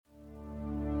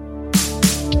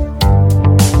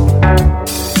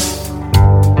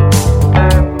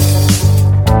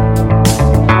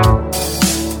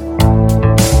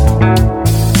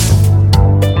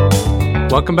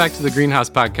Welcome back to the Greenhouse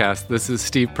Podcast. This is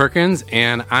Steve Perkins,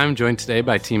 and I'm joined today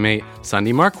by teammate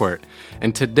Sunday Marquardt.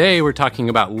 And today we're talking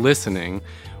about listening,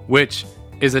 which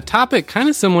is a topic kind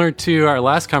of similar to our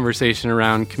last conversation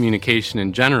around communication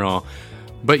in general.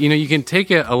 But, you can take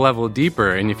it a level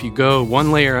deeper, and if you go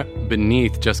one layer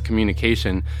beneath just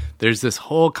communication, there's this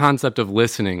whole concept of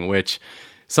listening, which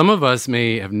some of us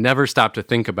may have never stopped to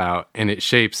think about, and it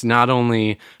shapes not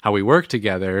only how we work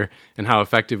together and how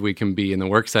effective we can be in the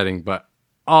work setting, but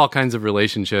all kinds of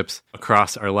relationships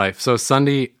across our life. So,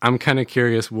 Sunday, I'm kind of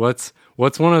curious, what's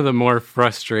one of the more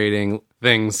frustrating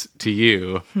things to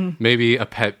you, maybe a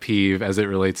pet peeve as it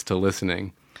relates to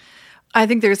listening? I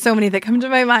think there's so many that come to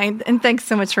my mind, and thanks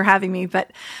so much for having me.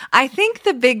 But I think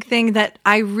the big thing that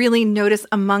I really notice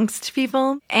amongst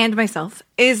people and myself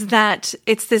is that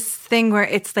it's this thing where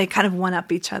it's they kind of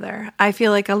one-up each other. I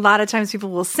feel like a lot of times people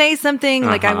will say something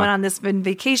like, I went on this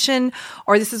vacation,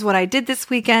 or this is what I did this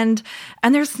weekend,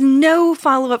 and there's no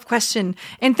follow-up question.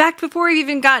 In fact, before we've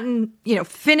even gotten,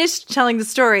 finished telling the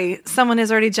story, someone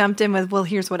has already jumped in with, well,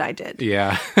 here's what I did.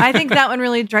 Yeah. I think that one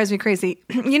really drives me crazy.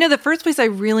 The first place I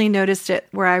really noticed it,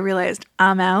 where I realized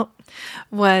I'm out,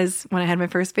 was when I had my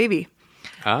first baby.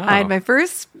 Oh. I had my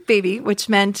first baby, which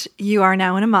meant you are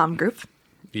now in a mom group.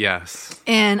 Yes.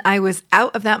 And I was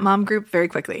out of that mom group very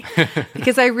quickly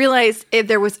because I realized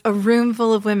there was a room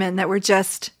full of women that were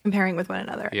just comparing with one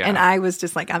another. Yeah. And I was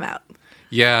just like, I'm out.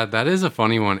 Yeah, that is a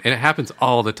funny one. And it happens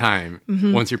all the time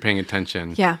once you're paying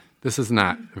attention. Yeah. This is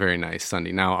not very nice,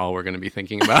 Sunday. Now all we're going to be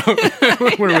thinking about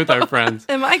when we're with our friends.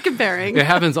 Am I comparing? It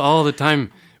happens all the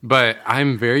time. But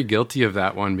I'm very guilty of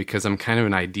that one because I'm kind of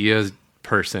an ideas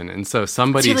person. And so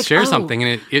somebody shares something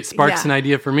and it sparks an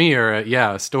idea for me, or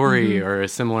a story or a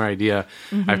similar idea.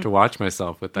 I have to watch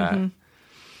myself with that.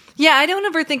 Yeah, I don't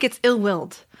ever think it's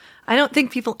ill-willed. I don't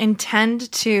think people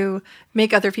intend to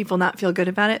make other people not feel good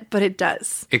about it, but it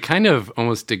does. It kind of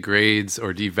almost degrades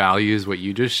or devalues what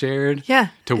you just shared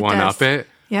to one-up it.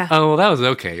 Yeah. Oh, well, that was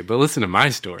okay, but listen to my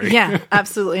story. Yeah,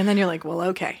 absolutely. And then you're like, well,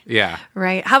 okay. Yeah.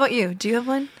 Right. How about you? Do you have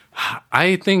one?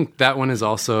 I think that one is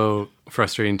also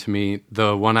frustrating to me.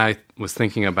 The one I was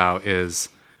thinking about is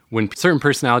when certain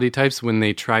personality types, when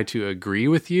they try to agree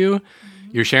with you,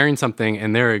 you're sharing something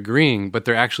and they're agreeing, but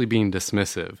they're actually being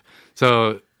dismissive.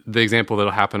 So the example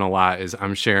that'll happen a lot is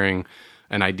I'm sharing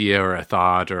an idea or a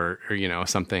thought or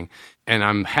something, and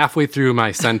I'm halfway through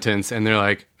my sentence and they're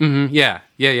like, yeah.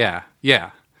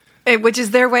 Which is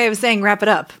their way of saying wrap it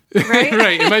up, right?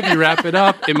 Right. It might be wrap it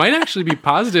up. It might actually be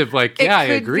positive, like, I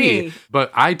agree. Be.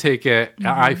 But I take it,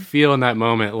 I feel in that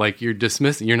moment like you're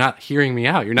dismissing, you're not hearing me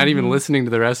out. You're not even listening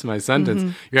to the rest of my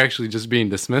sentence. You're actually just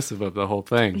being dismissive of the whole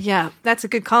thing. Yeah, that's a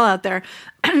good call out there.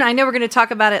 I know we're going to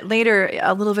talk about it later,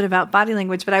 a little bit about body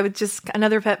language, but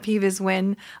another pet peeve is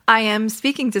when I am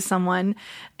speaking to someone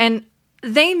and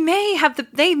they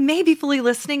may be fully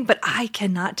listening, but I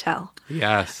cannot tell.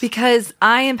 Yes. Because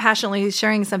I am passionately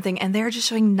sharing something and they're just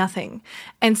showing nothing.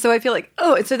 And so I feel like,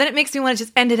 so then it makes me want to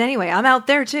just end it anyway. I'm out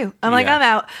there too. I'm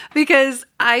out because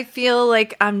I feel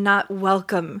like I'm not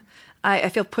welcome. I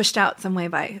feel pushed out some way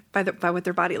by what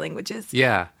their body language is.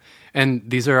 Yeah. And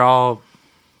these are all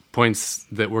points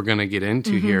that we're going to get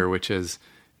into here, which is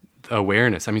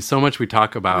awareness. I mean, so much we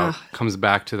talk about comes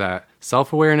back to that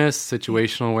self-awareness,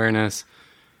 situational awareness.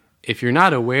 If you're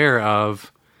not aware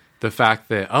of the fact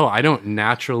that, I don't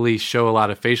naturally show a lot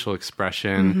of facial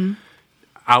expression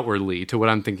outwardly to what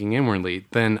I'm thinking inwardly,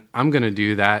 then I'm going to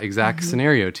do that exact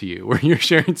scenario to you where you're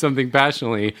sharing something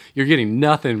passionately, you're getting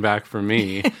nothing back from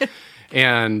me.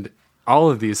 And all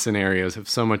of these scenarios have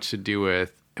so much to do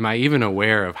with, am I even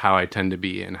aware of how I tend to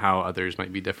be and how others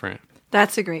might be different?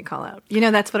 That's a great call out.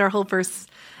 That's what our whole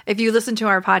if you listen to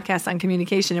our podcast on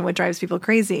communication and what drives people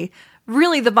crazy,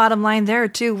 really the bottom line there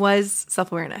too was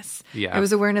self-awareness. Yeah. It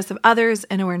was awareness of others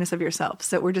and awareness of yourself.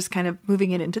 So we're just kind of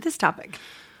moving it into this topic.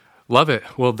 Love it.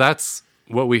 Well, that's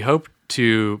what we hope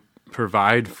to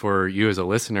provide for you as a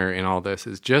listener in all this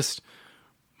is just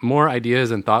more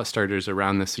ideas and thought starters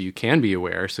around this so you can be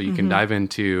aware, so you can dive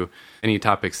into any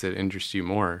topics that interest you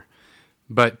more.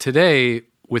 But today,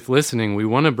 with listening, we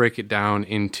want to break it down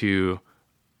into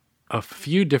a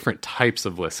few different types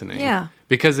of listening. Yeah.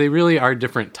 Because they really are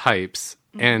different types.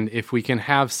 And if we can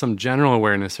have some general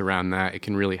awareness around that, it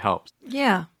can really help.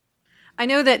 Yeah. I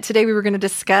know that today we were going to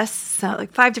discuss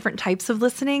 5 different types of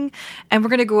listening, and we're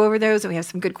going to go over those, and we have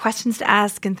some good questions to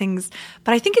ask and things.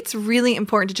 But I think it's really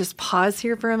important to just pause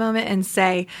here for a moment and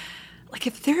say,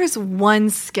 if there is one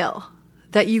skill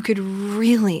that you could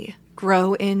really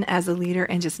grow in as a leader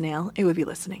and just nail, it would be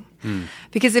listening.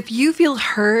 Because if you feel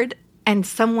heard and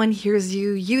someone hears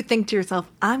you, you think to yourself,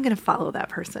 I'm going to follow that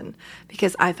person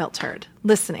because I felt heard.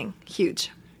 Listening,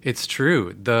 huge. It's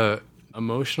true. The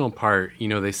emotional part,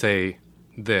 they say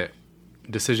that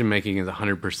decision making is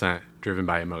 100% driven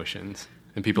by emotions,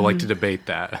 and people like to debate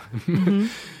that.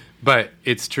 But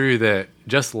it's true that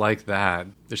just like that,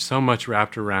 there's so much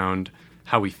wrapped around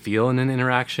how we feel in an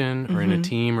interaction or in a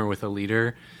team or with a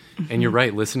leader. And you're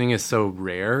right, listening is so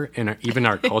rare in even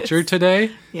our culture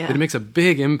today that it makes a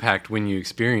big impact when you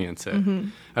experience it.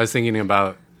 I was thinking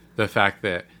about the fact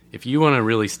that if you want to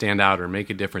really stand out or make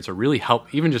a difference or really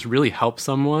help, even just really help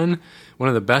someone, one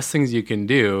of the best things you can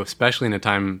do, especially in a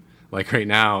time like right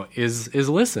now, is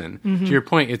listen. To your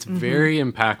point, it's very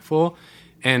impactful,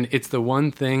 and it's the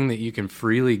one thing that you can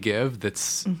freely give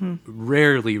that's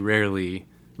rarely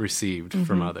received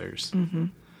from others.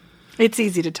 It's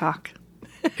easy to talk.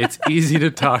 It's easy to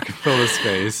talk and fill the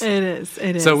space. It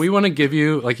is. So we want to give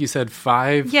you, like you said,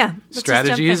 5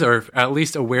 strategies or at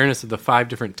least awareness of the 5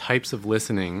 different types of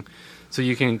listening so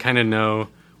you can kind of know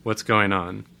what's going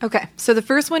on. Okay. So the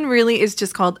first one really is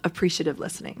just called appreciative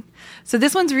listening. So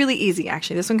this one's really easy,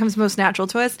 actually. This one comes most natural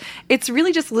to us. It's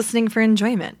really just listening for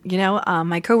enjoyment.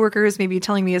 My coworkers may be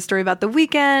telling me a story about the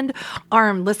weekend, or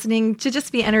I'm listening to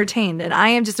just be entertained. And I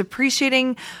am just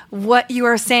appreciating what you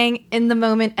are saying in the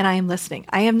moment, and I am listening.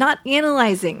 I am not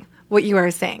analyzing what you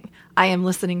are saying. I am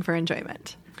listening for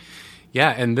enjoyment. Yeah,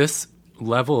 and this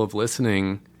level of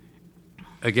listening,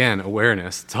 again,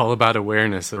 awareness. It's all about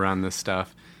awareness around this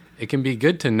stuff. It can be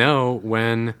good to know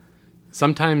when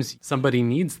sometimes somebody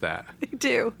needs that. They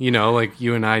do. Like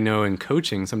you and I know in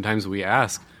coaching, sometimes we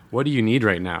ask, what do you need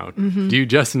right now? Do you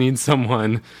just need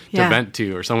someone to vent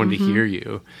to or someone to hear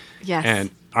you? Yes.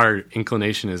 And our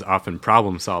inclination is often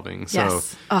problem solving. So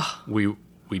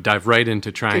we dive right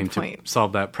into trying to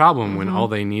solve that problem when all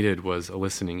they needed was a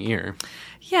listening ear.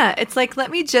 Yeah, it's like,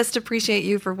 let me just appreciate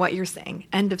you for what you're saying.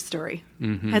 End of story.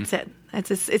 That's it.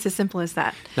 It's as simple as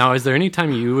that. Now, is there any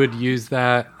time you would use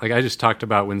that? Like I just talked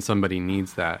about when somebody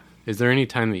needs that. Is there any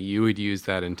time that you would use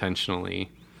that intentionally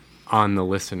on the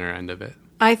listener end of it?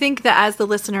 I think that as the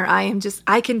listener,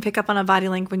 I can pick up on a body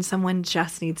language when someone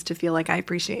just needs to feel like I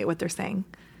appreciate what they're saying.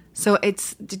 So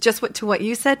it's just to what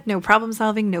you said, no problem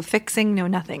solving, no fixing, no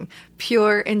nothing.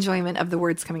 Pure enjoyment of the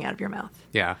words coming out of your mouth.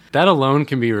 Yeah. That alone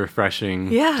can be refreshing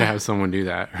to have someone do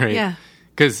that, right? Yeah.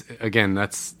 Because, again,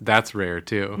 that's rare,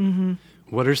 too.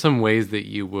 What are some ways that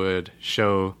you would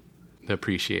show the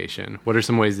appreciation? What are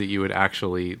some ways that you would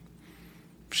actually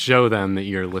show them that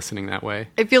you're listening that way?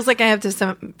 It feels like I have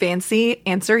some fancy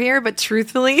answer here, but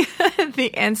truthfully,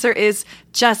 the answer is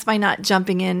just by not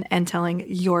jumping in and telling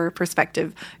your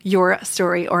perspective, your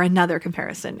story, or another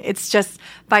comparison. It's just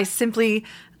by simply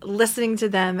listening to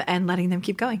them and letting them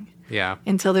keep going. Yeah.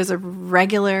 Until there's a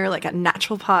regular, like a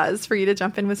natural pause for you to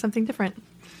jump in with something different.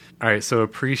 All right. So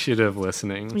appreciative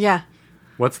listening. Yeah.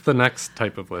 What's the next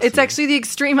type of listening? It's actually the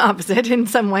extreme opposite in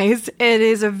some ways. It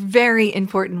is a very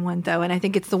important one, though, and I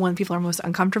think it's the one people are most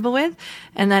uncomfortable with,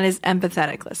 and that is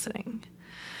empathetic listening.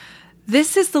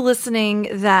 This is the listening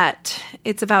that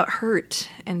it's about hurt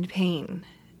and pain,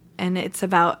 and it's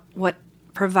about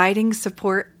providing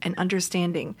support and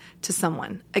understanding to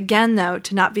someone. Again, though,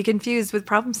 to not be confused with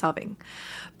problem solving,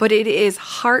 but it is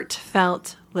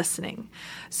heartfelt listening.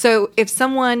 So if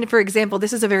someone, for example,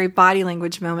 this is a very body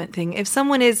language moment thing. If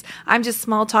someone I'm just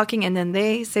small talking and then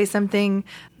they say something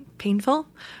painful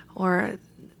or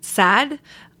sad,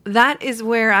 that is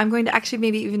where I'm going to actually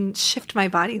maybe even shift my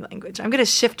body language. I'm going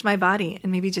to shift my body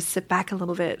and maybe just sit back a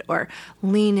little bit or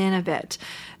lean in a bit.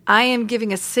 I am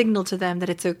giving a signal to them that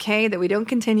it's okay, that we don't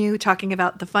continue talking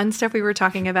about the fun stuff we were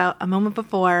talking about a moment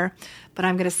before, but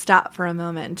I'm going to stop for a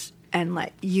moment and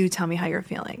let you tell me how you're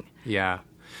feeling. Yeah.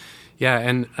 Yeah,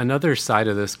 and another side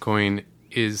of this coin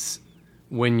is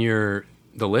when you're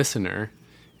the listener,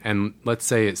 and let's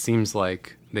say it seems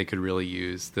like they could really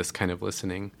use this kind of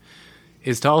listening,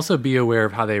 is to also be aware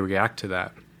of how they react to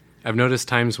that. I've noticed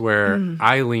times where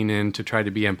I lean in to try to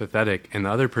be empathetic, and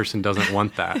the other person doesn't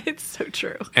want that. It's so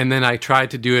true. And then I try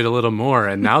to do it a little more,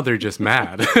 and now they're just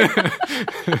mad.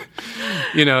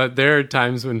 There are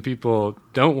times when people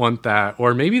don't want that,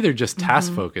 or maybe they're just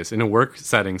task focused. In a work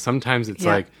setting, sometimes it's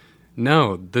like,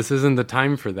 no, this isn't the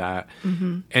time for that.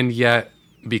 And yet,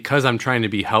 because I'm trying to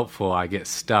be helpful, I get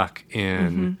stuck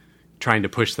in trying to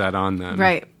push that on them.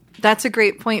 Right. That's a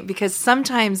great point, because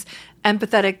sometimes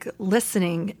empathetic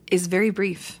listening is very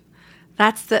brief.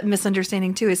 That's the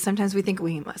misunderstanding too, is sometimes we think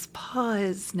we must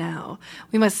pause now.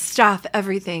 We must stop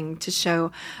everything to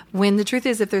show, when the truth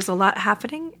is, if there's a lot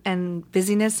happening and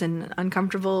busyness and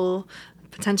uncomfortable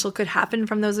potential could happen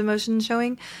from those emotions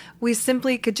showing, we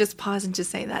simply could just pause and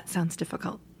just say, that sounds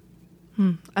difficult.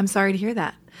 I'm sorry to hear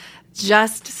that.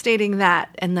 Just stating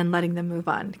that and then letting them move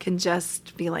on can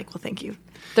just be like, well, thank you.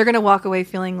 They're going to walk away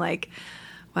feeling like,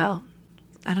 well,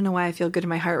 I don't know why I feel good in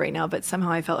my heart right now, but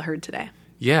somehow I felt heard today.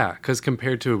 Yeah, because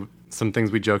compared to some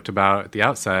things we joked about at the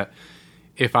outset,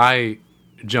 if I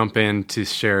jump in to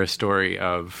share a story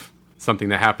of something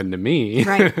that happened to me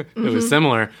right. that was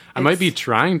similar, I might be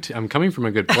I'm coming from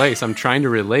a good place. I'm trying to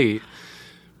relate.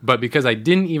 But because I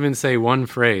didn't even say one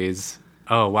phrase,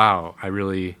 oh, wow, I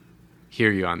really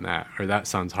hear you on that, or that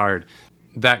sounds hard,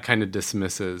 that kind of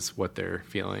dismisses what they're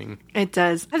feeling. It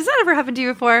does. Has that ever happened to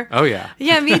you before? Oh, yeah.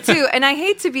 Yeah, me too. And I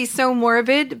hate to be so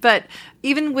morbid, but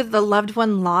even with the loved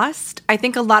one lost, I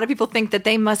think a lot of people think that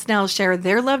they must now share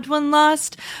their loved one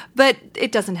lost, but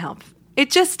it doesn't help. It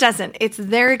just doesn't. It's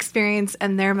their experience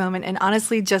and their moment. And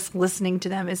honestly, just listening to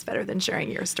them is better than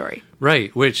sharing your story.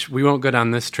 Right, which we won't go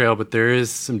down this trail, but there is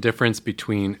some difference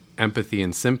between empathy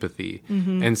and sympathy.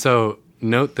 And so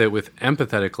note that with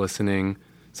empathetic listening,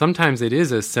 sometimes it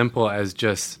is as simple as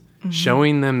just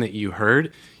showing them that you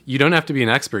heard. You don't have to be an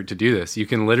expert to do this. You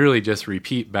can literally just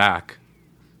repeat back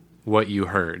what you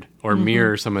heard or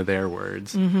mirror some of their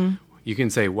words. You can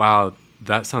say, wow,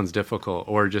 that sounds difficult,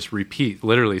 or just repeat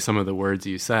literally some of the words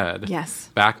you said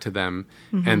back to them,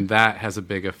 and that has a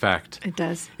big effect. It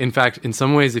does. In fact, in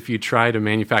some ways, if you try to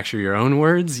manufacture your own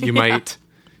words, you might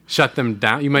shut them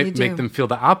down. You might make them feel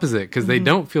the opposite because they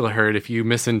don't feel heard if you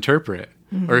misinterpret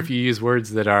or if you use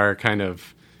words that are kind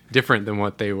of different than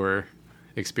what they were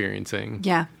experiencing.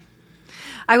 Yeah.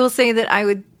 I will say that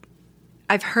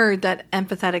I've heard that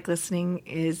empathetic listening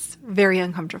is very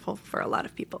uncomfortable for a lot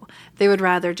of people. They would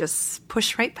rather just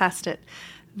push right past it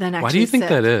than actually Why do you think sit.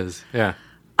 that is? Yeah.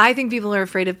 I think people are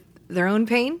afraid of their own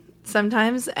pain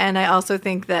sometimes. And I also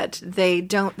think that they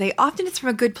often it's from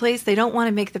a good place. They don't want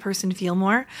to make the person feel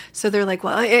more. So they're like,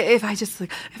 well, if I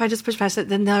just push past it,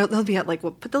 then they'll be like,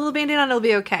 well, put the little Band-Aid on, it'll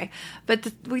be okay.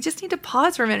 But we just need to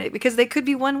pause for a minute because they could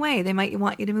be one way. They might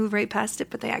want you to move right past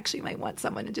it, but they actually might want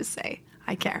someone to just say,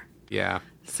 I care. Yeah.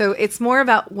 So it's more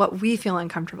about what we feel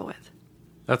uncomfortable with.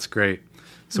 That's great.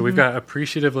 So we've got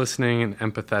appreciative listening and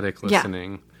empathetic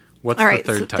listening. What's All right,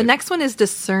 the third so type? the next one is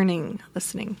discerning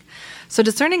listening. So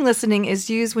discerning listening is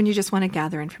used when you just want to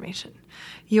gather information.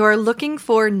 You are looking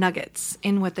for nuggets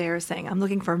in what they are saying. I'm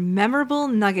looking for memorable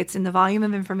nuggets in the volume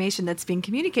of information that's being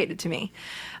communicated to me.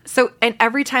 So, and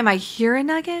every time I hear a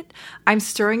nugget, I'm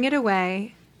storing it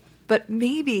away, but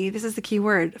maybe, this is the key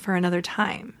word, for another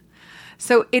time.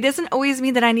 So it doesn't always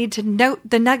mean that I need to note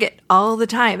the nugget all the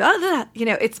time.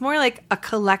 It's more like a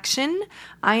collection.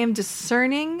 I am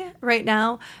discerning right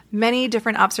now many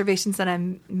different observations that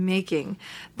I'm making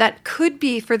that could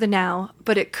be for the now,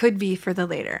 but it could be for the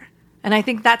later. And I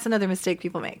think that's another mistake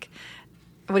people make.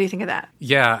 What do you think of that?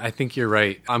 Yeah, I think you're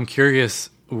right. I'm curious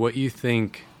what you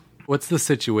think. What's the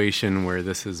situation where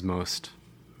this is most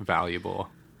valuable?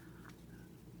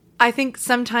 I think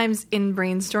sometimes in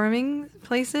brainstorming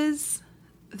places,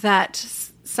 that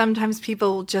sometimes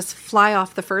people just fly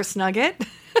off the first nugget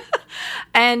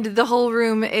and the whole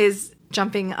room is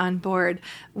jumping on board,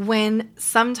 when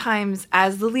sometimes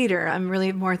as the leader, I'm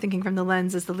really more thinking from the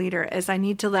lens as the leader, is I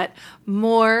need to let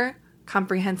more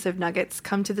comprehensive nuggets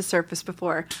come to the surface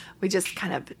before we just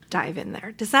kind of dive in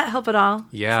there. Does that help at all?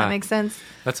 Yeah. Does that make sense?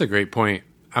 That's a great point.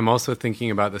 I'm also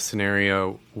thinking about the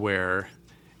scenario where,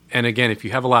 and again, if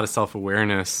you have a lot of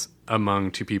self-awareness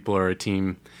among two people or a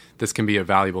team, this can be a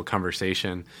valuable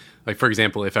conversation. Like, for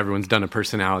example, if everyone's done a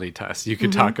personality test, you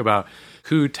could talk about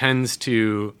who tends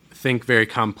to think very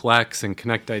complex and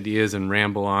connect ideas and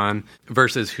ramble on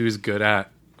versus who's good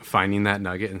at finding that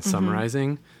nugget and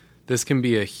summarizing. This can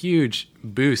be a huge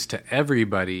boost to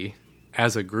everybody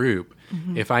as a group.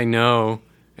 If I know,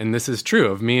 and this is true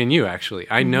of me and you actually,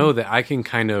 I know that I can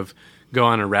kind of go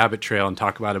on a rabbit trail and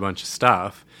talk about a bunch of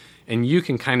stuff, and you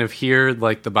can kind of hear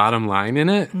like the bottom line in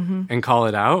it and call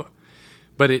it out.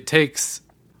 But it takes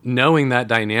knowing that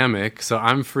dynamic. So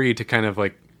I'm free to kind of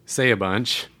like say a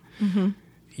bunch.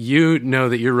 You know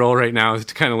that your role right now is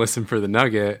to kind of listen for the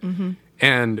nugget.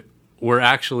 And we're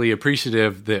actually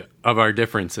appreciative of our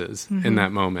differences in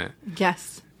that moment.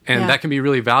 Yes. And that can be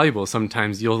really valuable.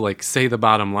 Sometimes you'll like say the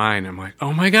bottom line. I'm like,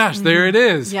 oh my gosh, there it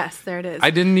is. Yes, there it is. I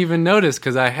didn't even notice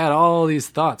because I had all these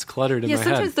thoughts cluttered in my head.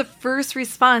 Yeah, sometimes the first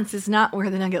response is not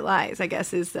where the nugget lies, I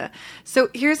guess is the... So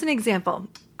here's an example.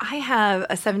 I have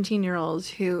a 17-year-old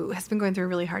who has been going through a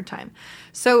really hard time.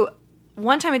 So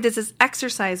one time I did this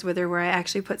exercise with her where I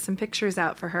actually put some pictures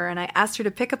out for her, and I asked her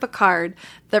to pick up a card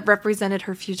that represented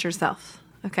her future self.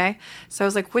 Okay? So I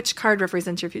was like, which card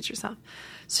represents your future self?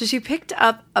 So she picked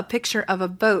up a picture of a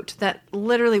boat that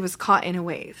literally was caught in a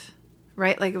wave,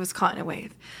 right? Like it was caught in a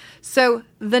wave. So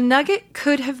the nugget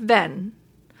could have been,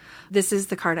 this is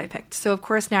the card I picked. So of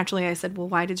course, naturally I said, well,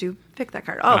 why did you pick that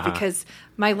card? Oh, because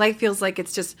my life feels like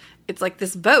it's like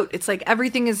this boat. It's like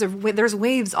everything is, there's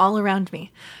waves all around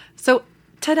me. So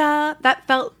ta-da, that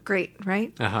felt great,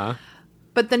 right?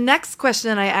 But the next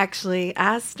question I actually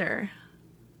asked her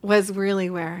was really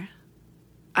where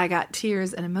I got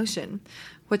tears and emotion,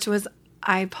 which was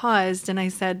I paused and I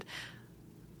said,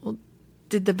 well,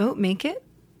 did the boat make it?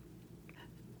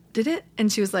 Did it?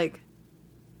 And she was like,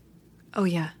 oh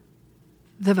yeah,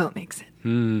 the boat makes it.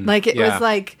 Like it was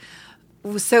like,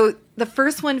 so the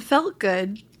first one felt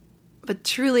good, but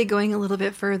truly going a little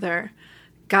bit further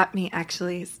got me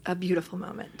actually a beautiful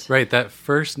moment. Right. That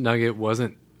first nugget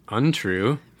wasn't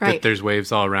untrue, right, that there's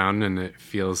waves all around and it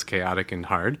feels chaotic and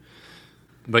hard.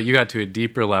 But you got to a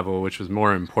deeper level, which was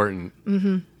more important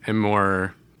and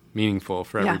more meaningful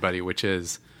for everybody, which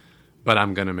is, but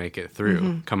I'm going to make it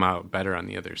through, come out better on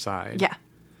the other side. Yeah,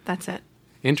 that's it.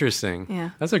 Interesting.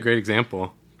 Yeah. That's a great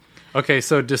example. Okay,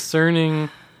 so discerning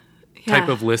type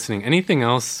of listening. Anything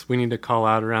else we need to call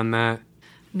out around that?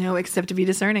 No, except to be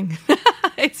discerning.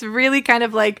 It's really kind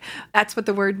of like, that's what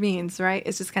the word means, right?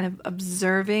 It's just kind of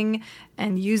observing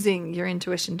and using your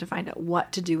intuition to find out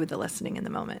what to do with the listening in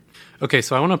the moment. Okay,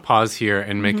 so I want to pause here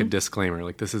and make a disclaimer.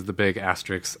 Like, this is the big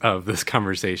asterisk of this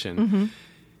conversation.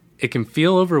 It can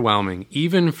feel overwhelming,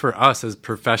 even for us as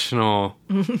professional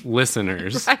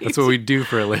listeners. Right. That's what we do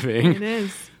for a living. It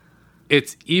is.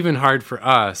 It's even hard for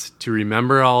us to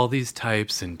remember all these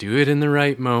types and do it in the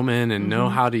right moment and know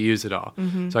how to use it all.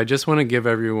 So I just want to give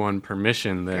everyone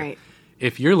permission that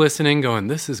if you're listening going,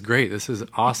 this is great, this is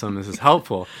awesome, this is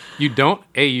helpful, you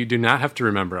do not have to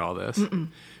remember all this.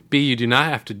 B, you do not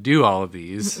have to do all of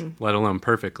these, let alone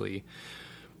perfectly.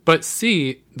 But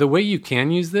C, the way you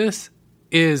can use this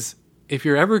is if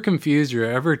you're ever confused, you're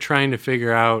ever trying to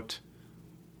figure out,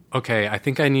 okay, I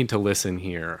think I need to listen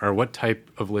here, or what type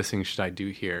of listening should I do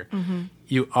here?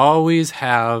 You always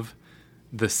have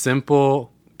the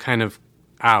simple kind of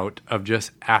out of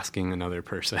just asking another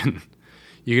person.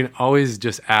 You can always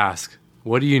just ask,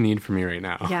 what do you need from me right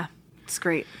now? Yeah, it's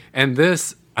great. And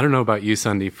this, I don't know about you,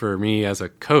 Sunday, for me as a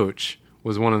coach,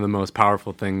 was one of the most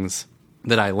powerful things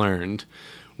that I learned,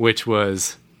 which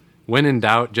was, when in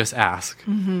doubt, just ask.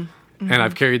 And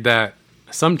I've carried that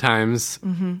sometimes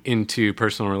into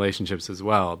personal relationships as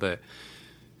well, that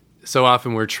so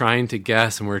often we're trying to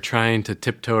guess and we're trying to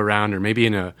tiptoe around, or maybe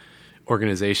in a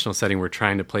organizational setting we're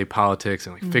trying to play politics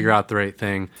and figure out the right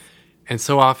thing, and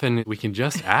so often we can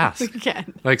just ask. We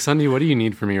can. Like, Sunday, what do you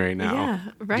need from me right now? Yeah,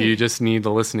 right. Do you just need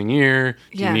the listening ear?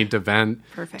 Do you need to vent?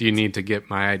 Perfect. Do you need to get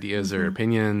my ideas or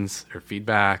opinions or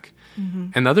feedback?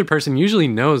 And the other person usually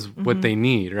knows what they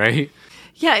need, right?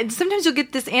 Yeah, and sometimes you'll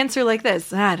get this answer like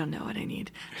this. I don't know what I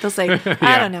need. They'll say,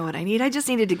 I don't know what I need. I just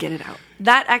needed to get it out.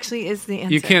 That actually is the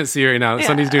answer. You can't see right now.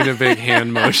 Somebody's doing a big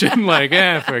hand motion like,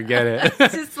 forget it.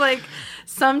 It's just like,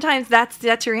 sometimes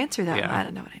that's your answer, though. Yeah. I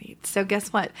don't know what I need. So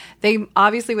guess what? They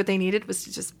obviously what they needed was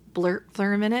to just blurt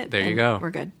for a minute. There you go.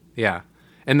 We're good. Yeah.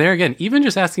 And there again, even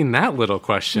just asking that little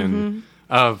question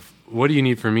of, what do you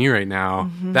need from me right now?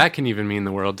 That can even mean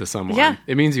the world to someone. Yeah.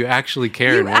 It means you actually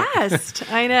care. You asked.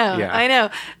 I know. Yeah. I know.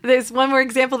 There's one more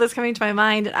example that's coming to my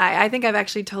mind. I think I've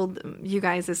actually told you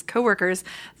guys as coworkers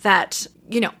that,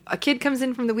 a kid comes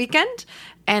in from the weekend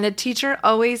and a teacher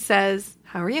always says,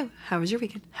 how are you? How was your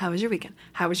weekend? How was your weekend?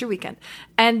 How was your weekend?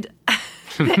 And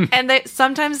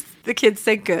sometimes the kids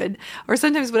say good, or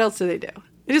sometimes what else do?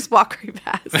 They just walk right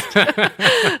past.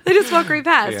 They just walk right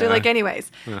past. Yeah. They're like,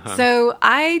 anyways. So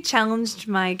I challenged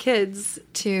my kids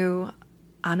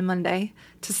on a Monday,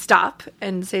 to stop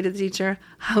and say to the teacher,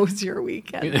 how was your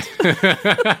weekend?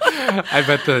 I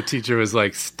bet the teacher was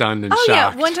like stunned and shocked.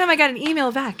 Yeah. One time I got an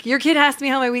email back. Your kid asked me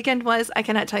how my weekend was. I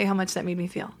cannot tell you how much that made me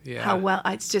feel. Yeah. How well.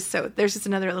 It's just so, there's just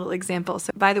another little example.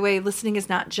 So by the way, listening is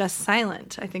not just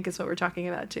silent, I think is what we're talking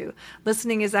about too.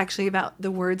 Listening is actually about the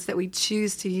words that we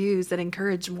choose to use that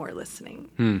encourage more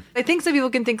listening. I think some people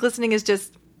can think listening is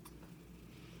just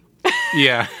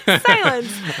Yeah.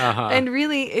 silence. And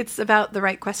really, it's about the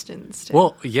right questions. Too.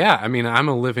 Well, yeah. I mean, I'm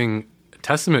a living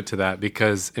testament to that,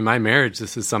 because in my marriage,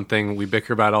 this is something we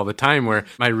bicker about all the time, where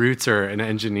my roots are an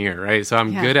engineer, right? So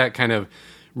I'm good at kind of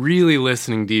really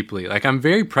listening deeply. Like, I'm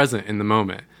very present in the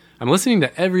moment. I'm listening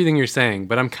to everything you're saying,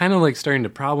 but I'm kind of like starting to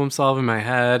problem solve in my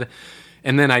head.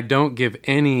 And then I don't give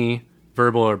any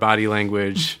verbal or body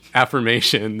language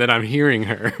affirmation that I'm hearing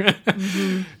her.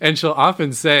 And she'll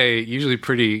often say, usually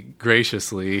pretty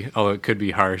graciously, although it could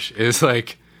be harsh, is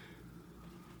like,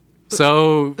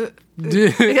 so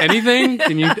Anything?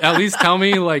 Can you at least tell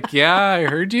me, like, yeah, I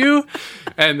heard you?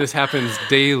 And this happens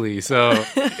daily. So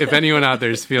if anyone out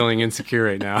there is feeling insecure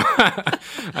right now,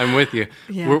 I'm with you.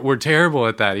 Yeah. We're terrible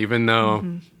at that, even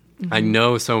though I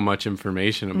know so much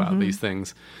information about these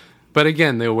things. But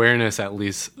again, the awareness at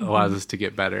least allows us to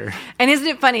get better. And isn't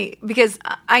it funny? Because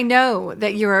I know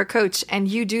that you're a coach and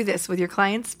you do this with your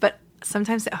clients, but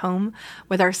sometimes at home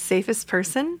with our safest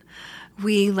person,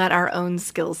 we let our own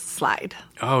skills slide.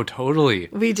 Oh, totally.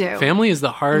 We do. Family is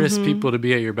the hardest people to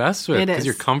be at your best with It because is.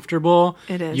 you're comfortable.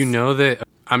 It is. You know that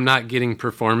I'm not getting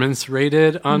performance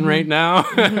rated on right now.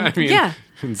 I mean, Yeah.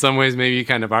 in some ways maybe you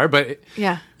kind of are, but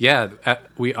Yeah.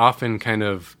 we often kind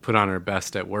of put on our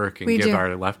best at work and We give do.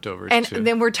 our leftovers And too.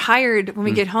 then we're tired when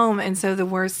we get home, and so the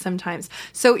worst sometimes.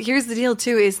 So here's the deal,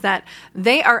 too, is that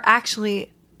they are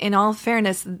actually, in all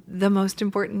fairness, the most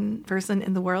important person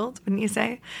in the world, wouldn't you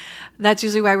say? That's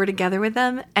usually why we're together with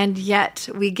them, and yet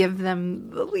we give them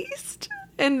the least.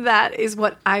 And that is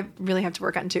what I really have to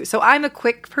work on, too. So I'm a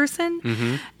quick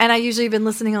person, and I usually have been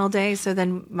listening all day. So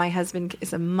then my husband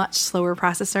is a much slower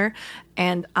processor,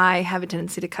 and I have a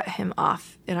tendency to cut him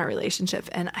off in our relationship.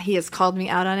 And he has called me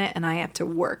out on it, and I have to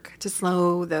work to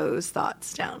slow those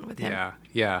thoughts down with him.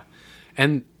 Yeah.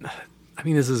 And I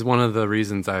mean, this is one of the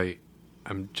reasons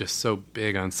I'm just so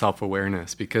big on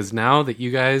self-awareness, because now that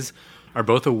you guys are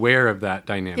both aware of that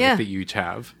dynamic that you each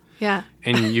have, Yeah.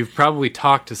 and you've probably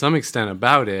talked to some extent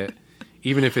about it,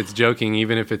 even if it's joking,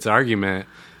 even if it's argument,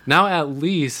 now at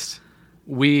least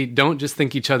we don't just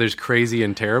think each other's crazy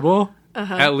and terrible.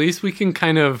 At least we can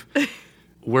kind of,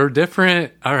 we're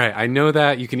different. All right, I know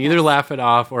that. You can either laugh it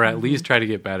off or at least try to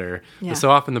get better. Yeah. But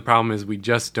so often the problem is we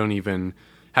just don't even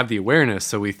have the awareness,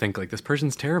 so we think, like, this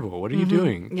person's terrible. What are you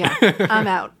doing? Yeah. I'm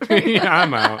out. Yeah,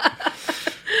 I'm out.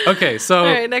 Okay, so All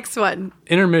right, next one.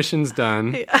 intermission's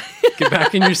done. Get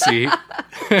back in your seat All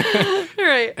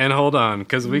right. and hold on,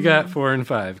 because we got 4 and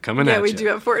 5 coming at Yeah, you. we do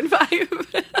have 4 and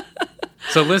 5.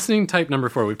 So listening type number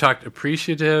 4, we've talked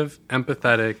appreciative,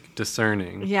 empathetic,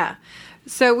 discerning. Yeah.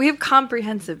 So we have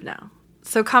comprehensive now.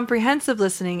 So comprehensive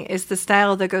listening is the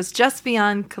style that goes just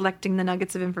beyond collecting the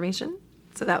nuggets of information.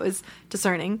 So that was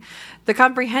discerning. The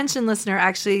comprehension listener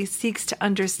actually seeks to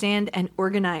understand and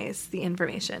organize the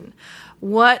information.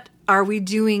 What are we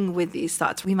doing with these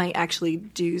thoughts? We might actually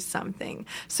do something.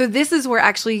 So this is where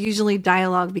actually usually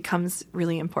dialogue becomes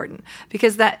really important,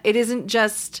 because that it isn't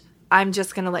just, I'm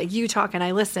just going to let you talk and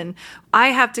I listen. I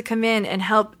have to come in and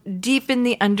help deepen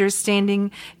the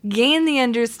understanding, gain the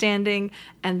understanding,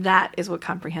 and that is what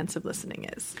comprehensive listening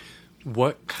is.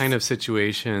 What kind of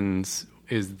situations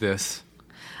is this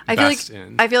I best feel like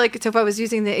in? I feel like, so if I was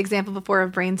using the example before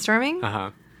of brainstorming, Uh-huh.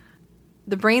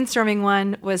 the brainstorming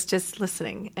one was just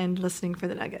listening and listening for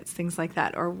the nuggets, things like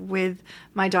that. Or with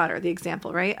my daughter, the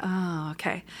example, right? Oh,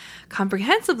 okay.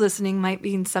 Comprehensive listening might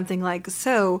mean something like,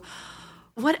 so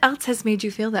what else has made you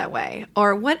feel that way?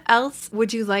 Or what else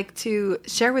would you like to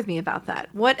share with me about that?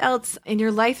 What else in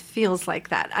your life feels like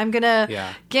that? I'm going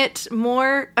to get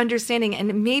more understanding.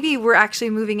 And maybe we're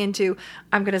actually moving into,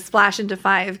 I'm going to splash into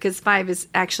 5, because 5 is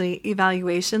actually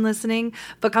evaluation listening,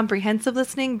 but comprehensive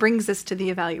listening brings us to the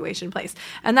evaluation place.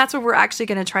 And that's where we're actually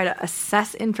going to try to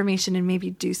assess information and maybe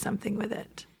do something with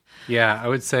it. Yeah, I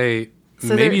would say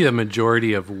So maybe the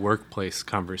majority of workplace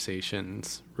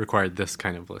conversations required this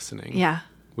kind of listening. Yeah.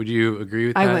 Would you agree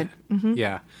with I that? would. Mm-hmm.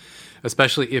 Yeah.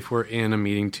 Especially if we're in a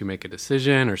meeting to make a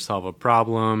decision or solve a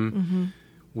problem. Mm-hmm.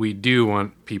 We do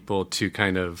want people to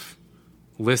kind of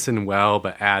listen well,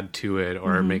 but add to it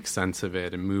or make sense of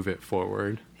it and move it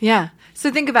forward. Yeah.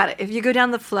 So think about it. If you go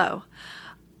down the flow,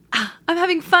 I'm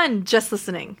having fun just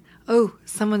listening. Oh,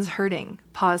 someone's hurting.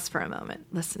 Pause for a moment.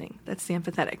 Listening. That's the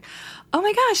empathetic. Oh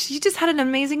my gosh, you just had an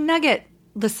amazing nugget.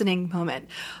 Listening moment.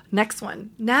 Next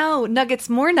one. Now nuggets,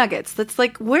 more nuggets. That's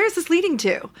like, where is this leading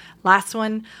to? Last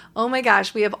one. Oh my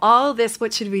gosh, we have all this.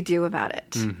 What should we do about it?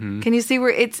 Mm-hmm. Can you see where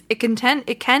it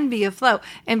can be a flow?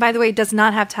 And by the way, it does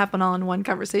not have to happen all in one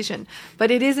conversation.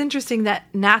 But it is interesting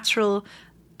that natural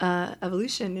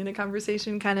evolution in a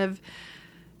conversation kind of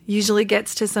usually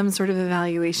gets to some sort of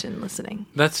evaluation listening.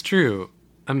 That's true.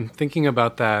 I'm thinking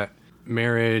about that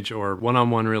marriage or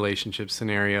one-on-one relationship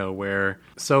scenario where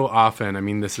so often, I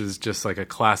mean, this is just like a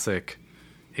classic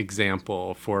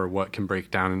example for what can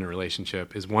break down in a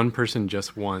relationship, is one person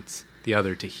just wants the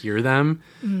other to hear them,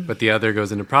 but the other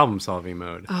goes into problem-solving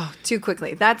mode. Oh, too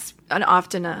quickly. That's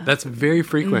often a... That's very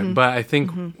frequent, but I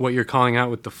think what you're calling out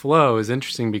with the flow is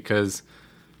interesting, because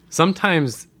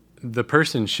sometimes the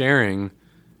person sharing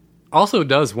also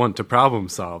does want to problem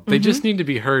solve. They just need to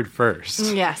be heard first.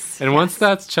 Yes. And once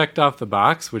that's checked off the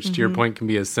box, which to your point can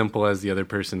be as simple as the other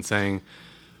person saying,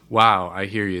 wow, I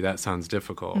hear you. That sounds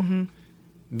difficult.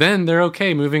 Then they're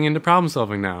okay moving into problem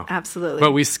solving now. Absolutely.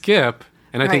 But we skip,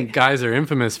 and I think Right. guys are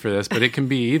infamous for this, but it can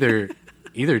be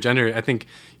either gender. I think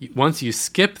once you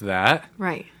skip that,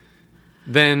 Right.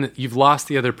 then you've lost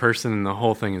the other person and the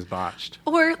whole thing is botched.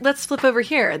 Or let's flip over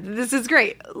here. This is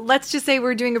great. Let's just say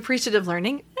we're doing appreciative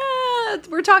learning.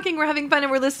 We're talking, we're having fun,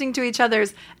 and we're listening to each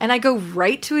other's. And I go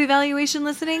right to evaluation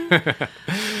listening.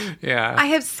 Yeah. I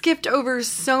have skipped over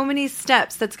so many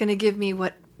steps that's going to give me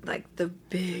the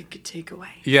big takeaway.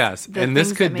 Yes. The And this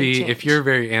things could that may be, change. if you're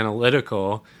very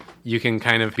analytical, you can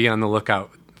kind of be on the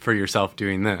lookout for yourself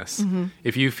doing this. Mm-hmm.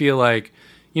 If you feel like,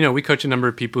 we coach a number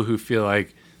of people who feel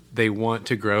like they want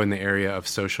to grow in the area of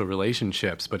social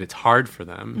relationships, but it's hard for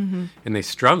them Mm-hmm. and they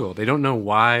struggle. They don't know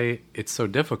why it's so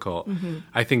difficult. Mm-hmm.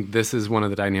 I think this is one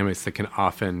of the dynamics that can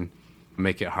often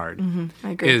make it hard. I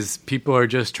agree. Is people are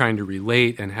just trying to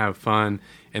relate and have fun,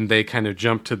 and they kind of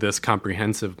jump to this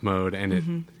comprehensive mode,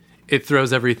 and it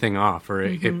throws everything off, or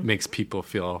it makes people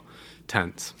feel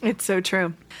tense. It's so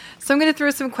true. So I'm going to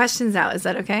throw some questions out. Is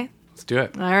that okay? Let's do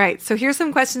it. All right. So here's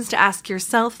some questions to ask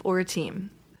yourself or a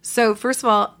team. So first of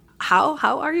all,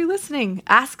 how are you listening?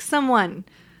 Ask someone,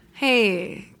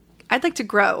 hey, I'd like to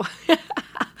grow.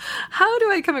 How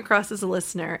do I come across as a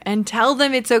listener? And tell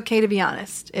them it's okay to be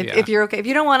honest. If you're okay. If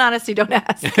you don't want honesty, don't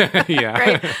ask. Yeah.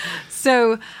 Right?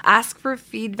 So ask for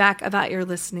feedback about your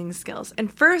listening skills.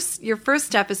 And your first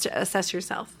step is to assess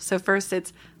yourself. So first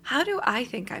it's, how do I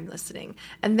think I'm listening?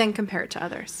 And then compare it to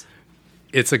others.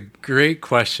 It's a great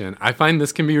question. I find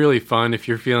this can be really fun if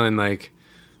you're feeling like,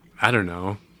 I don't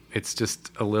know, it's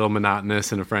just a little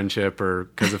monotonous in a friendship or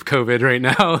because of COVID right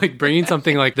now. Like bringing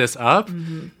something like this up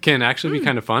can actually be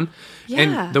kind of fun. Yeah.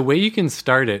 And the way you can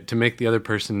start it to make the other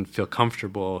person feel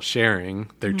comfortable sharing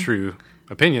their true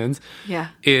opinions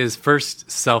is first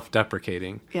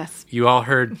self-deprecating. Yes. You all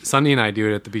heard Sunday and I do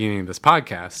it at the beginning of this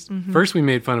podcast. First, we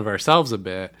made fun of ourselves a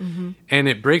bit, and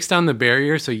it breaks down the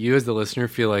barrier so you as the listener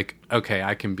feel like, okay,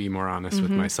 I can be more honest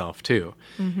with myself too.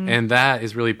 And that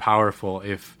is really powerful.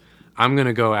 If I'm going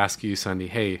to go ask you, Sunday,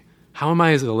 hey, how am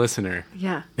I as a listener?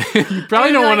 Yeah. You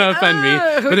probably don't want to offend me,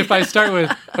 "Oh." but if I start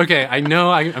with, okay, I know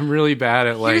I'm really bad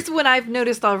at like, Here's what I've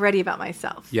noticed already about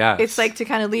myself. Yes. It's like to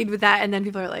kind of lead with that, and then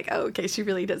people are like, oh, okay, she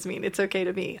really does mean it's okay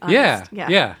to be honest.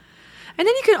 yeah. And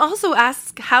then you can also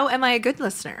ask, how am I a good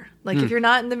listener? Like if you're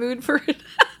not in the mood for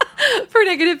for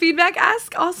negative feedback,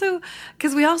 ask also,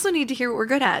 because we also need to hear what we're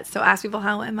good at. So ask people,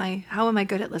 how am I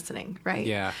good at listening, right?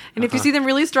 Yeah. And if you see them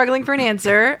really struggling for an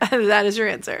answer, that is your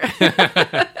answer.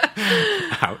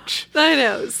 Ouch. I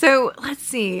know. So let's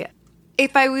see.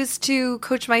 If I was to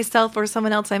coach myself or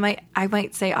someone else, I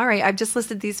might say, all right, I've just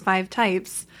listed these 5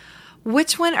 types.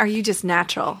 Which one are you just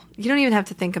natural? You don't even have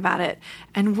to think about it.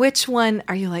 And which one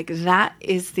are you like, that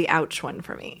is the ouch one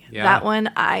for me. Yeah. That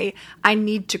one I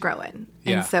need to grow in.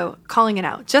 Yeah. And so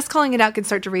just calling it out can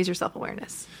start to raise your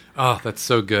self-awareness. Oh, that's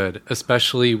so good.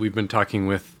 Especially, we've been talking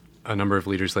with a number of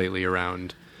leaders lately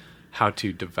around how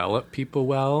to develop people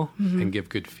well and give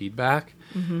good feedback.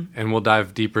 And we'll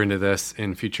dive deeper into this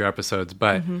in future episodes.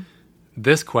 But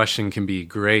this question can be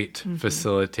great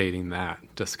facilitating that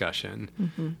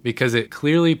discussion because it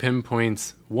clearly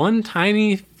pinpoints one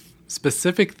tiny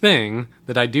specific thing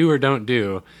that I do or don't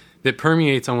do that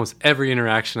permeates almost every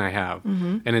interaction I have.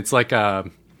 And it's like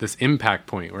this impact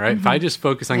point, right? If I just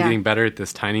focus on getting better at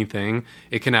this tiny thing,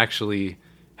 it can actually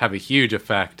have a huge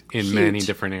effect in many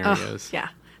different areas. Yeah.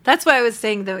 That's why I was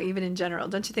saying, though, even in general,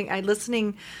 don't you think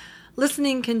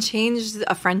listening can change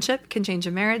a friendship, can change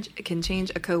a marriage, it can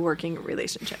change a co-working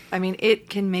relationship. I mean, it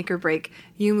can make or break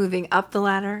you moving up the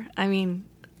ladder. I mean,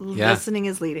 listening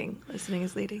is leading. Listening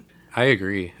is leading. I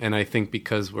agree. And I think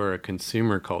because we're a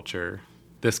consumer culture,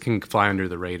 this can fly under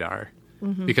the radar.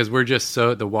 Because we're just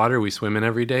the water we swim in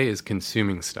every day is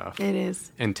consuming stuff. It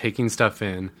is. And taking stuff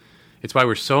in. It's why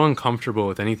we're so uncomfortable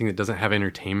with anything that doesn't have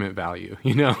entertainment value.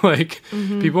 Like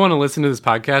people want to listen to this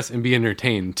podcast and be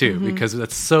entertained too, because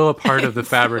that's so a part of the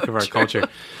fabric of our culture.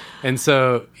 And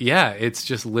so, it's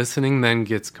just listening then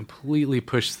gets completely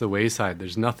pushed to the wayside.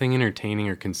 There's nothing entertaining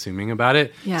or consuming about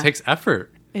it. Yeah. It takes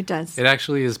effort. It does. It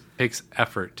actually takes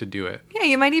effort to do it. Yeah,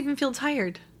 you might even feel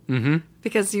tired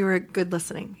because you were good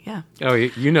listening. Yeah. Oh,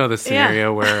 you know the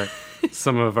scenario where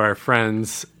some of our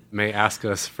friends may ask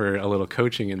us for a little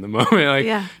coaching in the moment.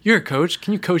 Like, you're a coach.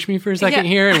 Can you coach me for a second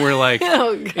here? And we're like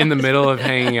in the middle of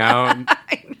hanging out,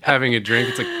 having a drink.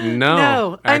 It's like,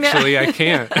 no actually, I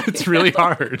can't. It's really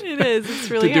hard. It is. It's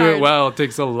really hard. To do hard. it well, it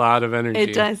takes a lot of energy.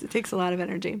 It does. It takes a lot of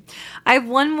energy. I have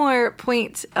one more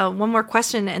point, one more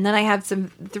question, and then I have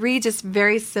 3 just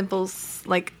very simple,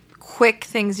 like quick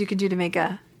things you can do to make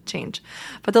a change.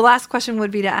 But the last question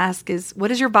would be to ask is, what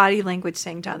is your body language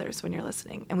saying to others when you're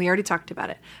listening? And we already talked about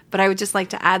it. But I would just like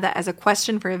to add that as a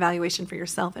question for evaluation for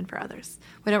yourself and for others.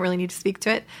 We don't really need to speak to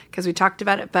it because we talked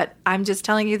about it, but I'm just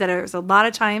telling you that there's a lot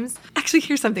of times. Actually,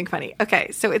 here's something funny.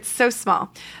 Okay, so it's so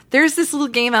small. There's this little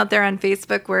game out there on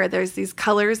Facebook where there's these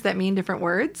colors that mean different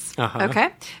words. Uh-huh. Okay,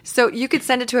 so you could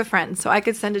send it to a friend. So I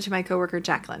could send it to my coworker,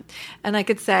 Jacqueline, and I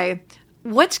could say,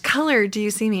 which color do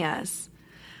you see me as?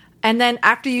 And then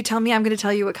after you tell me, I'm going to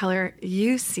tell you what color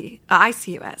I see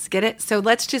you as. Get it? So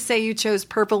let's just say you chose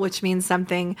purple, which means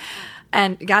something.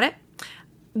 And got it?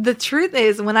 The truth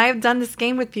is, when I've done this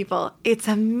game with people, it's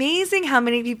amazing how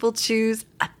many people choose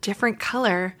a different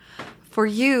color for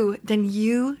you than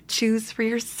you choose for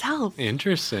yourself.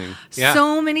 Interesting. Yeah.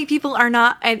 So many people are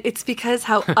not, and it's because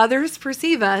how others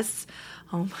perceive us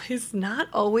is not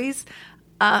always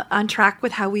on track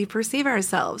with how we perceive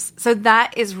ourselves. So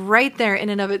that is right there in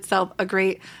and of itself a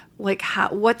great,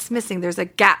 what's missing? There's a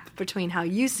gap between how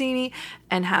you see me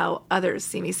and how others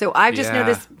see me. So I've just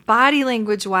noticed body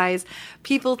language wise,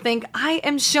 people think I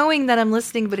am showing that I'm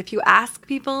listening, but if you ask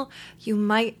people, you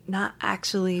might not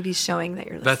actually be showing that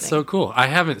you're listening. That's so cool. I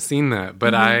haven't seen that,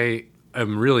 but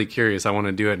I'm really curious. I want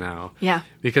to do it now. Yeah.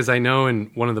 Because I know in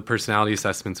one of the personality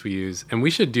assessments we use, and we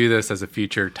should do this as a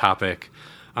future topic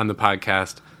on the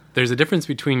podcast, there's a difference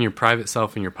between your private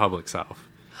self and your public self.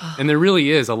 And there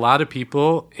really is. A lot of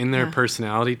people in their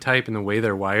personality type and the way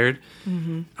they're wired,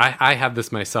 I have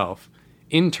this myself.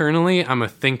 Internally, I'm a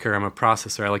thinker. I'm a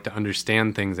processor. I like to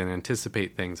understand things and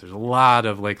anticipate things. There's a lot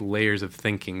of layers of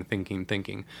thinking.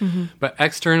 But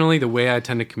externally, the way I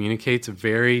tend to communicate is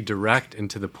very direct and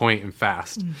to the point and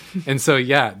fast. And so,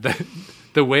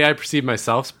 the way I perceive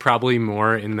myself is probably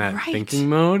more in that thinking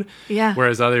mode,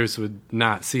 whereas others would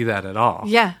not see that at all.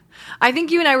 Yeah. I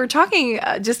think you and I were talking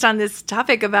just on this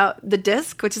topic about the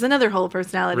DISC, which is another whole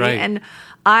personality. Right. And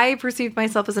I perceived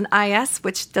myself as an IS,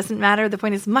 which doesn't matter. The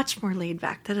point is much more laid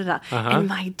back. And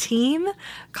my team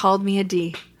called me a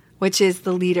D, which is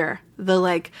the leader,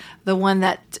 the one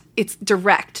that it's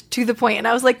direct to the point. And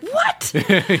I was like, what?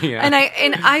 And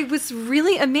I was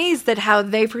really amazed at how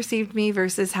they perceived me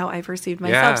versus how I perceived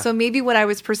myself. So maybe what I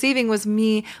was perceiving was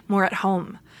me more at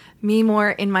home, me more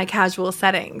in my casual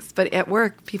settings. But at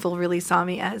work, people really saw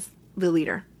me as the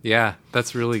leader. Yeah,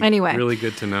 that's really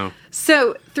good to know.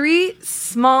 So 3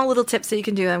 small little tips that you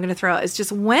can do I'm going to throw out is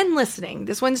just when listening.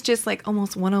 This one's just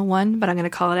almost 101, but I'm going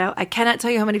to call it out. I cannot tell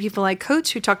you how many people I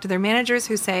coach who talk to their managers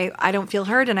who say, I don't feel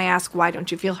heard. And I ask, why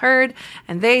don't you feel heard?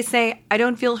 And they say, I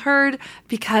don't feel heard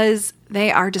because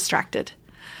they are distracted.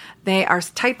 They are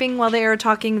typing while they are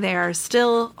talking. They are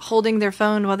still holding their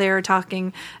phone while they are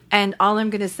talking. And all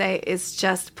I'm going to say is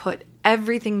just put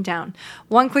everything down.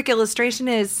 One quick illustration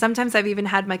is sometimes I've even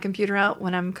had my computer out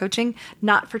when I'm coaching,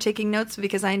 not for taking notes,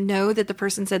 because I know that the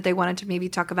person said they wanted to maybe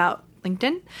talk about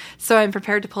LinkedIn. So I'm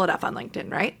prepared to pull it up on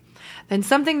LinkedIn, right? Then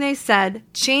something they said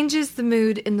changes the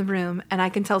mood in the room, and I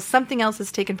can tell something else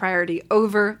has taken priority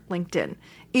over LinkedIn,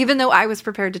 even though I was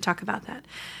prepared to talk about that.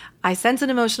 I sense an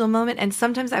emotional moment, and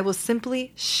sometimes I will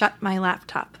simply shut my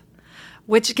laptop,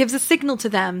 which gives a signal to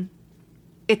them,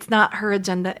 it's not her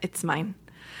agenda, it's mine.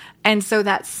 And so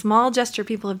that small gesture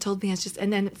people have told me is just,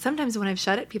 and then sometimes when I've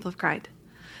shut it, people have cried.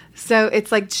 So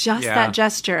it's that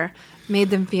gesture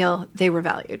made them feel they were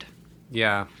valued.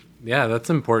 Yeah. Yeah, that's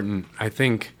important. I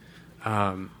think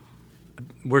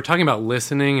we're talking about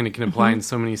listening, and it can apply in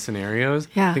so many scenarios.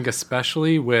 Yeah. I think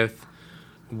especially with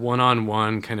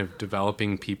one-on-one kind of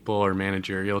developing people or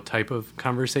managerial type of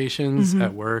conversations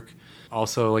at work.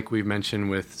 Also, like we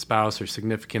mentioned with spouse or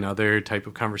significant other type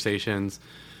of conversations.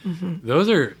 Those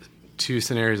are 2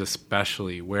 scenarios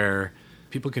especially where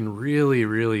people can really,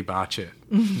 really botch it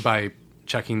by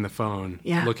checking the phone,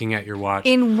 looking at your watch.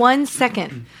 In 1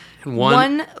 second. In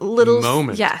one little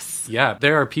moment. Yes. Yeah.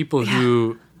 There are people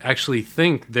who actually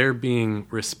think they're being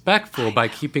respectful by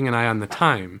keeping an eye on the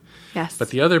time. Yes. But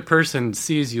the other person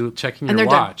sees you checking your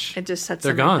watch. Done. It just sets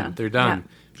they're them gone. down. They're done.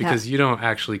 Yeah. Because you don't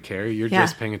actually care. You're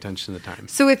just paying attention to the time.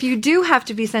 So if you do have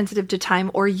to be sensitive to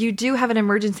time, or you do have an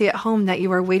emergency at home that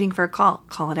you are waiting for a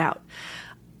call it out.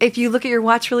 If you look at your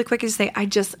watch really quick and say,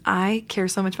 I care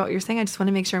so much about what you're saying. I just want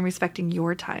to make sure I'm respecting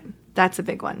your time. That's a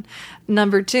big one.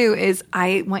 Number 2 is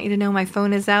I want you to know my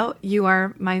phone is out. You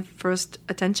are my first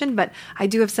attention, but I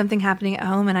do have something happening at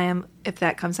home, and if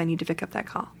that comes, I need to pick up that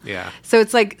call. Yeah. So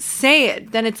it's say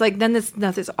it. Then it's then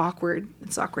this awkward.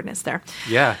 It's awkwardness there.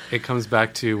 Yeah. It comes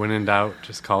back to when in doubt,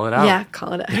 just call it out. Yeah.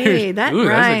 Call it out. Hey, that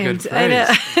rhymed. That's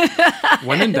a good phrase.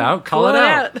 When in doubt, call it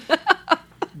out.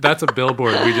 That's a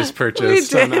billboard we just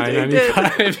purchased on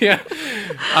I-95. Yeah.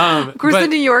 Of course, the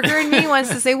New Yorker in me wants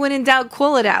to say, when in doubt,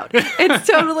 quill it out. It's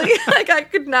totally like I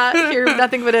could not hear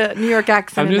nothing but a New York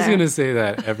accent. I'm just going to say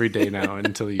that every day now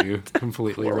until you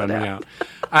completely run me out.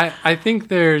 I think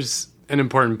there's an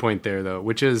important point there, though,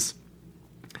 which is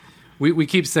we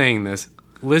keep saying this.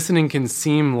 Listening can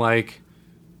seem like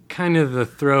kind of the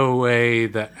throwaway,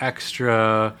 the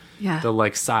extra, the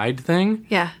like side thing.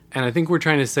 Yeah. And I think we're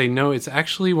trying to say, no, it's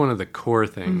actually one of the core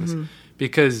things.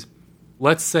 Because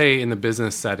let's say in the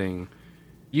business setting,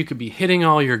 you could be hitting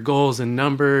all your goals and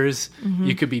numbers.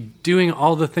 You could be doing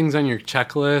all the things on your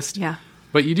checklist. Yeah.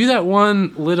 But you do that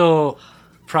one little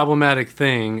problematic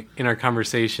thing in our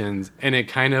conversations, and it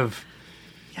kind of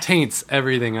taints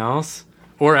everything else,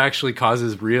 or actually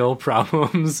causes real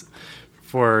problems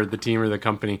for the team or the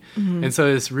company. And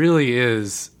so this really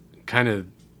is kind of,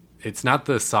 it's not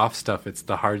the soft stuff, it's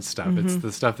the hard stuff. It's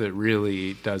the stuff that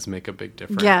really does make a big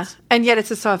difference. Yeah. And yet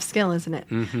it's a soft skill, isn't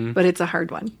it? But it's a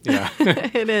hard one. Yeah.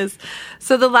 It is.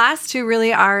 So the last two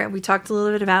really are, we talked a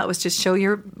little bit about, was just show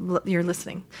your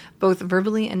listening, both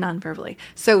verbally and non-verbally.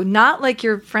 So not like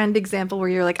your friend example where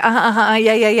you're like,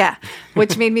 yeah,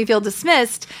 which made me feel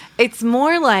dismissed. It's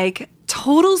more like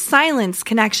total silence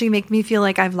can actually make me feel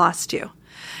like I've lost you.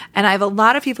 And I have a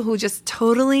lot of people who just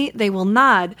totally, they will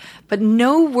nod, but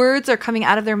no words are coming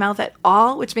out of their mouth at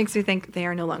all, which makes me think they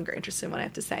are no longer interested in what I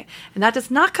have to say. And that does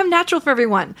not come natural for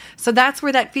everyone. So that's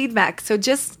where that feedback. So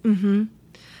just, can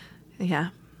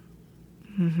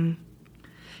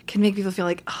make people feel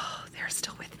like, oh, they're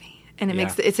still with me. And it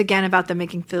makes it's again about them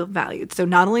making feel valued. So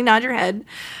not only nod your head,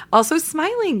 also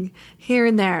smiling here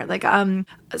and there. Like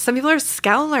some people are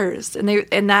scowlers,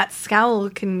 and that scowl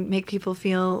can make people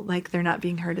feel like they're not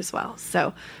being heard as well.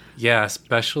 So yeah,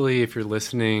 especially if you're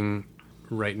listening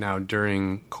right now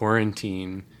during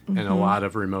quarantine and a lot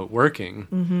of remote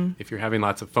working. If you're having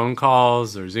lots of phone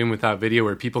calls or Zoom without video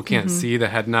where people can't see the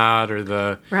head nod or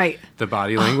the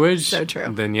body language, so true.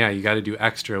 Then you got to do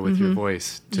extra with your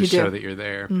voice to show that you're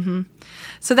there.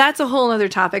 So that's a whole other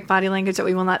topic, body language, that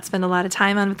we will not spend a lot of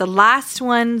time on. But the last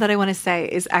one that I want to say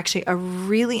is actually a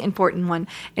really important one.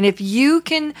 And if you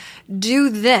can do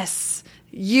this,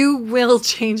 you will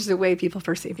change the way people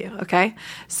perceive you, okay?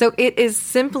 So it is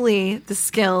simply the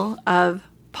skill of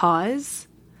pause.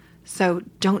 So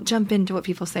don't jump into what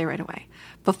people say right away.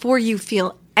 Before you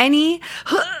feel any,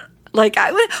 like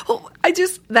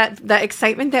that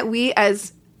excitement that we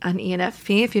as an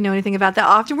ENFP, if you know anything about that,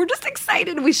 often we're just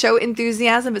excited. We show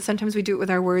enthusiasm, but sometimes we do it with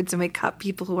our words and we cut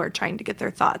people who are trying to get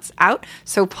their thoughts out.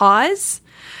 So pause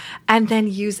and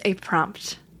then use a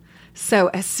prompt. So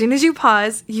as soon as you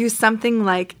pause, use something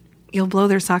like, you'll blow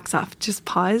their socks off. Just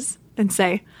pause and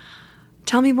say,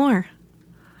 tell me more.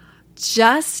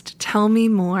 Just tell me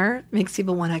more makes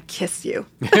people want to kiss you.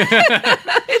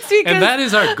 It's because, and that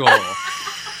is our goal.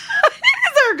 It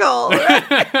is our goal. Right?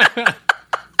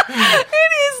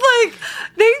 It is like,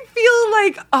 they feel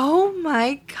like, oh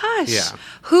my gosh,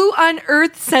 who on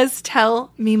earth says,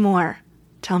 tell me more?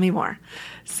 Tell me more.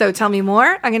 So tell me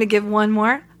more. I'm going to give one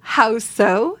more. How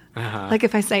so? Like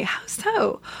if I say, how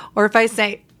so? Or if I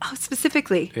say, oh,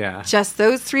 specifically. Just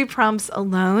those three prompts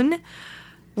alone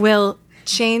will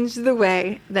change the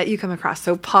way that you come across.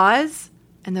 So pause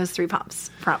and those three prompts,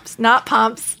 not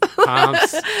pomps.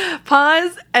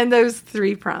 Pause and those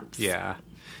three prompts. Yeah.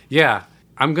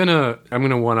 I'm gonna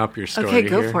one up your story. Okay,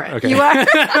 go here. for it. Okay. You are.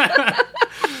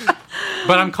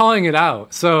 But I'm calling it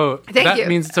out, so that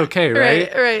means it's okay,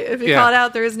 right? Right. If you call it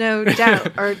out, there is no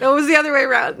doubt. Or it was the other way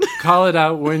around. Call it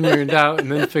out when you're in doubt,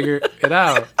 and then figure it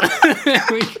out.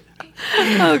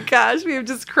 Oh gosh, we have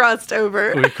just crossed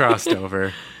over. We crossed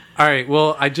over. All right.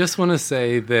 Well, I just want to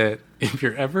say that if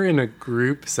you're ever in a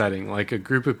group setting, like a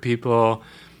group of people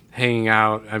hanging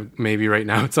out, maybe right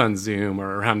now it's on Zoom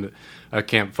or around a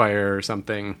campfire or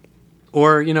something,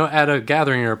 or, at a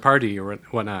gathering or a party or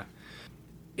whatnot,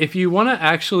 if you want to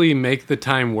actually make the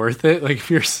time worth it, like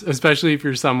especially if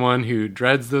you're someone who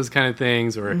dreads those kind of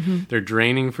things or they're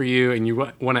draining for you and you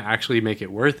want to actually make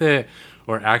it worth it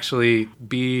or actually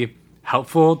be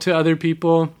helpful to other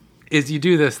people, is you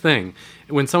do this thing.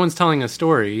 When someone's telling a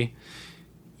story,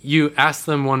 you ask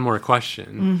them one more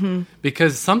question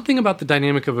because something about the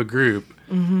dynamic of a group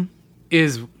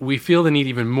is we feel the need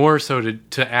even more so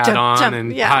to add on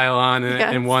and pile on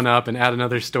and one up and add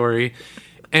another story.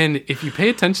 And if you pay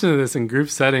attention to this in group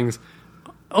settings,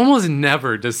 almost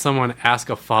never does someone ask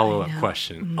a follow-up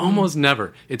question. Almost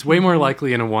never. It's way more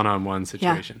likely in a one-on-one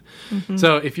situation.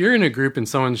 So if you're in a group and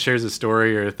someone shares a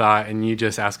story or a thought and you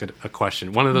just ask a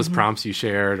question, one of those prompts you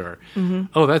shared or,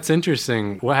 oh, that's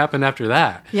interesting. What happened after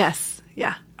that? Yes.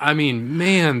 Yeah. I mean,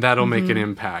 man, that'll make an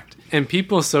impact. And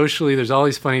people socially, there's all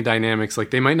these funny dynamics.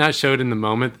 Like, they might not show it in the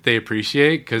moment that they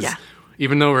appreciate, because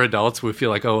even though we're adults, we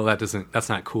feel like, oh, well, that's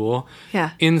not cool.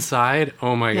 Yeah. Inside,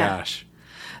 oh my gosh.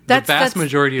 The vast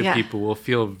majority of people will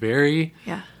feel very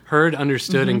heard,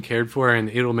 understood, and cared for, and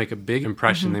it'll make a big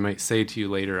impression. They might say to you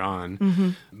later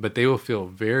on, but they will feel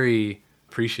very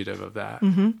appreciative of that.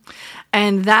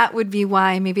 And that would be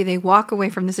why maybe they walk away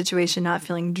from the situation not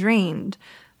feeling drained,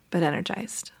 but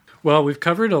energized. Well, we've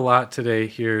covered a lot today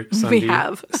here, Sunday. We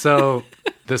have. So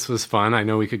this was fun. I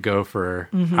know we could go for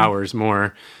hours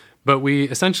more, but we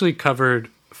essentially covered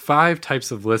 5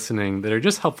 types of listening that are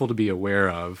just helpful to be aware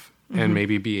of and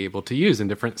maybe be able to use in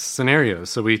different scenarios.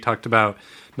 So we talked about,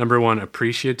 number 1,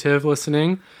 appreciative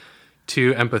listening,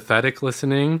 2, empathetic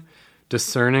listening,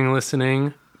 discerning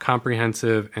listening,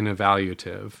 comprehensive, and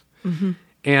evaluative.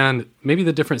 And maybe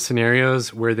the different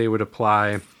scenarios where they would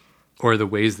apply, or the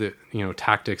ways that,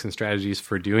 tactics and strategies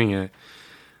for doing it.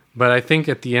 But I think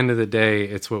at the end of the day,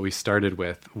 it's what we started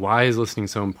with. Why is listening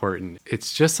so important?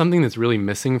 It's just something that's really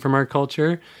missing from our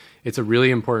culture. It's a really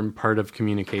important part of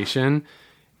communication.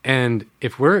 And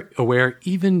if we're aware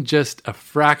even just a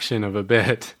fraction of a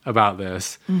bit about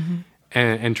this,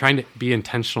 and trying to be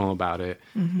intentional about it,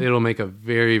 it'll make a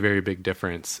very, very big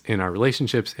difference in our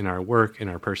relationships, in our work, in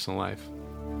our personal life.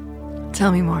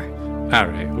 Tell me more. All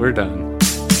right, we're done.